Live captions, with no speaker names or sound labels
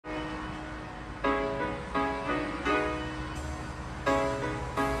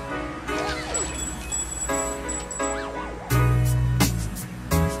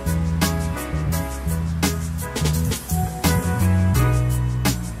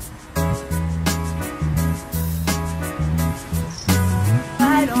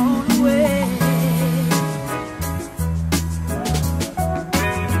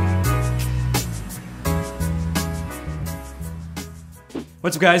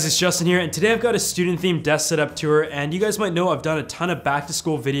What's up guys, it's Justin here, and today I've got a student-themed desk setup tour, and you guys might know I've done a ton of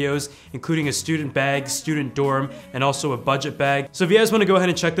back-to-school videos, including a student bag, student dorm, and also a budget bag. So if you guys want to go ahead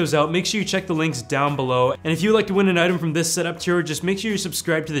and check those out, make sure you check the links down below. And if you would like to win an item from this setup tour, just make sure you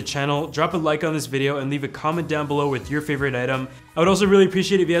subscribe to the channel, drop a like on this video, and leave a comment down below with your favorite item. I would also really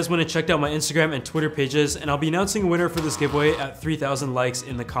appreciate it if you guys went and checked out my Instagram and Twitter pages, and I'll be announcing a winner for this giveaway at 3,000 likes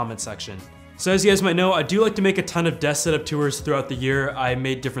in the comment section. So as you guys might know, I do like to make a ton of desk setup tours throughout the year. I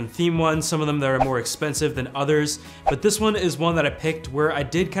made different theme ones, some of them that are more expensive than others, but this one is one that I picked where I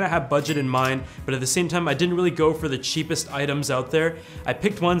did kind of have budget in mind, but at the same time I didn't really go for the cheapest items out there. I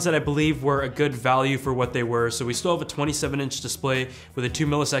picked ones that I believe were a good value for what they were. So we still have a 27-inch display with a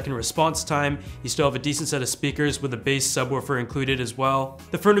 2-millisecond response time. You still have a decent set of speakers with a bass subwoofer included as well.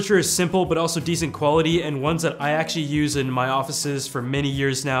 The furniture is simple but also decent quality, and ones that I actually use in my offices for many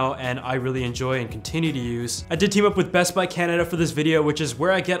years now and I really enjoy and continue to use. I did team up with Best Buy Canada for this video, which is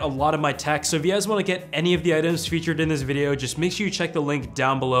where I get a lot of my tech. So if you guys want to get any of the items featured in this video, just make sure you check the link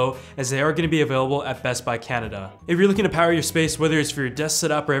down below, as they are going to be available at Best Buy Canada. If you're looking to power your space, whether it's for your desk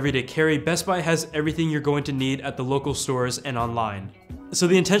setup or everyday carry, Best Buy has everything you're going to need at the local stores and online. So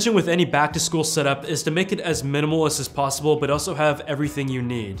the intention with any back to school setup is to make it as minimalist as possible, but also have everything you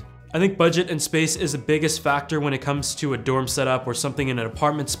need. I think budget and space is the biggest factor when it comes to a dorm setup or something in an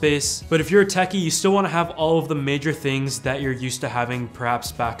apartment space. But if you're a techie, you still want to have all of the major things that you're used to having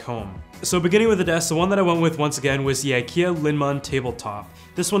perhaps back home. So beginning with the desk, the one that I went with once again was the IKEA Linman tabletop.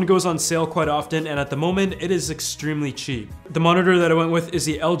 This one goes on sale quite often, and at the moment it is extremely cheap. The monitor that I went with is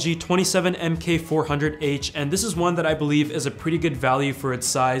the LG 27MK400H, and this is one that I believe is a pretty good value for its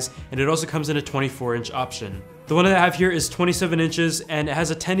size, and it also comes in a 24-inch option. The one that I have here is 27 inches and it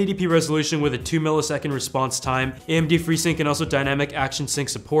has a 1080p resolution with a 2-millisecond response time, AMD FreeSync and also dynamic action sync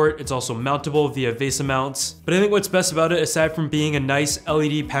support. It's also mountable via VESA mounts. But I think what's best about it, aside from being a nice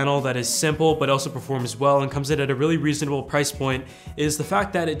LED panel that is simple but also performs well and comes in at a really reasonable price point, is the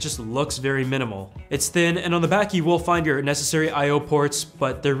fact that it just looks very minimal. It's thin, and on the back you will find your necessary I/O ports,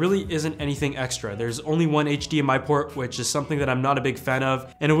 but there really isn't anything extra. There's only one HDMI port, which is something that I'm not a big fan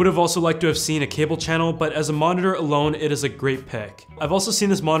of, and I would have also liked to have seen a cable channel, but as a monitor alone, it is a great pick. I've also seen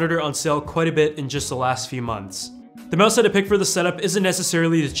this monitor on sale quite a bit in just the last few months. The mouse that I picked for the setup isn't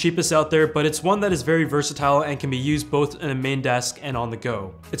necessarily the cheapest out there, but it's one that is very versatile and can be used both in a main desk and on the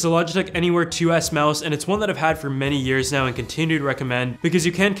go. It's a Logitech Anywhere 2S mouse, and it's one that I've had for many years now and continue to recommend because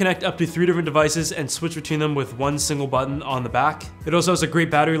you can connect up to 3 different devices and switch between them with one single button on the back. It also has a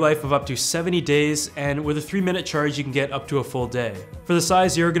great battery life of up to 70 days, and with a 3-minute charge you can get up to a full day. For the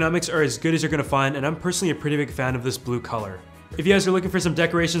size, the ergonomics are as good as you're going to find, and I'm personally a pretty big fan of this blue color. If you guys are looking for some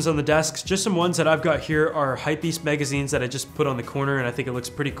decorations on the desks, just some ones that I've got here are Hypebeast magazines that I just put on the corner, and I think it looks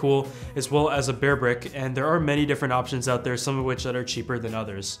pretty cool, as well as a bear brick, and there are many different options out there, some of which that are cheaper than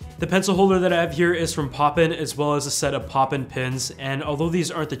others. The pencil holder that I have here is from Poppin, as well as a set of Poppin pins, and although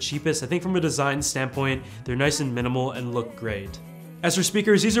these aren't the cheapest, I think from a design standpoint, they're nice and minimal and look great. As for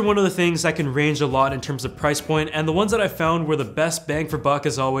speakers, these are one of the things that can range a lot in terms of price point, and the ones that I found were the best bang for buck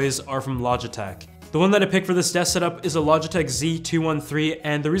as always are from Logitech. The one that I picked for this desk setup is a Logitech Z213,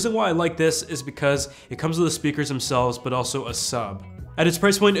 and the reason why I like this is because it comes with the speakers themselves, but also a sub. At its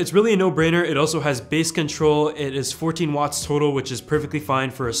price point, it's really a no-brainer. It also has bass control. It is 14 watts total, which is perfectly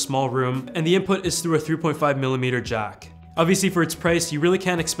fine for a small room, and the input is through a 3.5mm jack. Obviously for its price, you really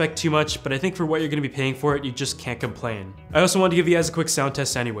can't expect too much, but I think for what you're going to be paying for it, you just can't complain. I also wanted to give you guys a quick sound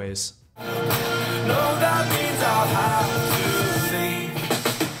test anyways. No, that means I'll have to leave.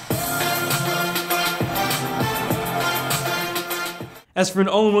 As for an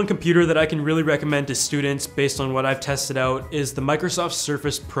all-in-one computer that I can really recommend to students based on what I've tested out is the Microsoft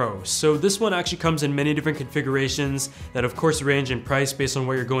Surface Pro. So this one actually comes in many different configurations that of course range in price based on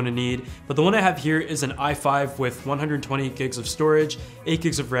what you're going to need, but the one I have here is an i5 with 128 gigs of storage, 8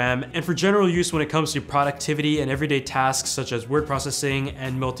 gigs of RAM, and for general use when it comes to productivity and everyday tasks such as word processing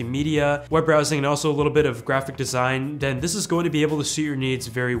and multimedia, web browsing, and also a little bit of graphic design, then this is going to be able to suit your needs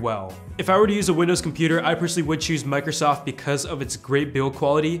very well. If I were to use a Windows computer, I personally would choose Microsoft because of its great build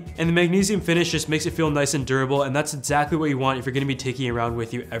quality, and the magnesium finish just makes it feel nice and durable, and that's exactly what you want if you're going to be taking it around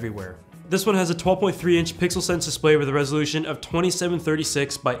with you everywhere. This one has a 12.3-inch pixel sense display with a resolution of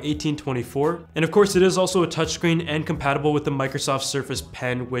 2736 by 1824, and of course it is also a touchscreen and compatible with the Microsoft Surface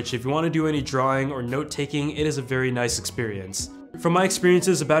Pen, which if you want to do any drawing or note-taking, it is a very nice experience. From my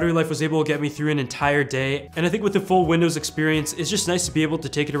experiences, the battery life was able to get me through an entire day, and I think with the full Windows experience, it's just nice to be able to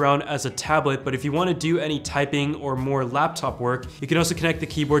take it around as a tablet, but if you want to do any typing or more laptop work, you can also connect the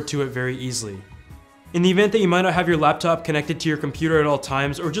keyboard to it very easily. In the event that you might not have your laptop connected to your computer at all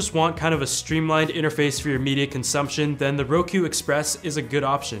times or just want kind of a streamlined interface for your media consumption, then the Roku Express is a good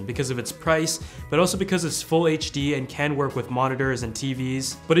option because of its price, but also because it's full HD and can work with monitors and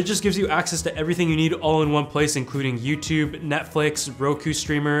TVs. But it just gives you access to everything you need all in one place, including YouTube, Netflix, Roku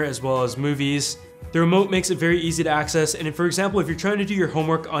streamer, as well as movies. The remote makes it very easy to access, and for example, if you're trying to do your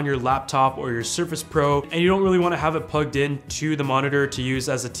homework on your laptop or your Surface Pro and you don't really want to have it plugged in to the monitor to use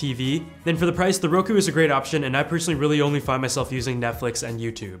as a TV, then for the price, the Roku is a great option, and I personally really only find myself using Netflix and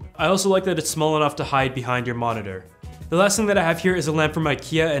YouTube. I also like that it's small enough to hide behind your monitor. The last thing that I have here is a lamp from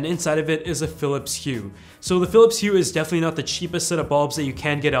IKEA, and inside of it is a Philips Hue. So the Philips Hue is definitely not the cheapest set of bulbs that you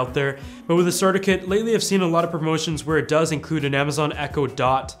can get out there, but with a starter kit, lately I've seen a lot of promotions where it does include an Amazon Echo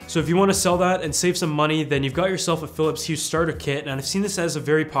Dot. So if you want to sell that and save some money, then you've got yourself a Philips Hue starter kit, and I've seen this as a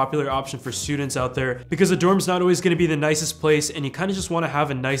very popular option for students out there because a dorm's not always going to be the nicest place, and you kind of just want to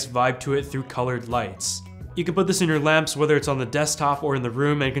have a nice vibe to it through colored lights. You can put this in your lamps, whether it's on the desktop or in the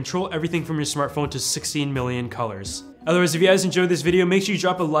room, and control everything from your smartphone to 16 million colors. Otherwise, if you guys enjoyed this video, make sure you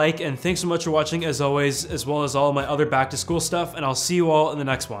drop a like, and thanks so much for watching as always, as well as all of my other back to school stuff, and I'll see you all in the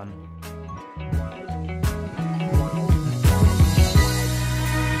next one.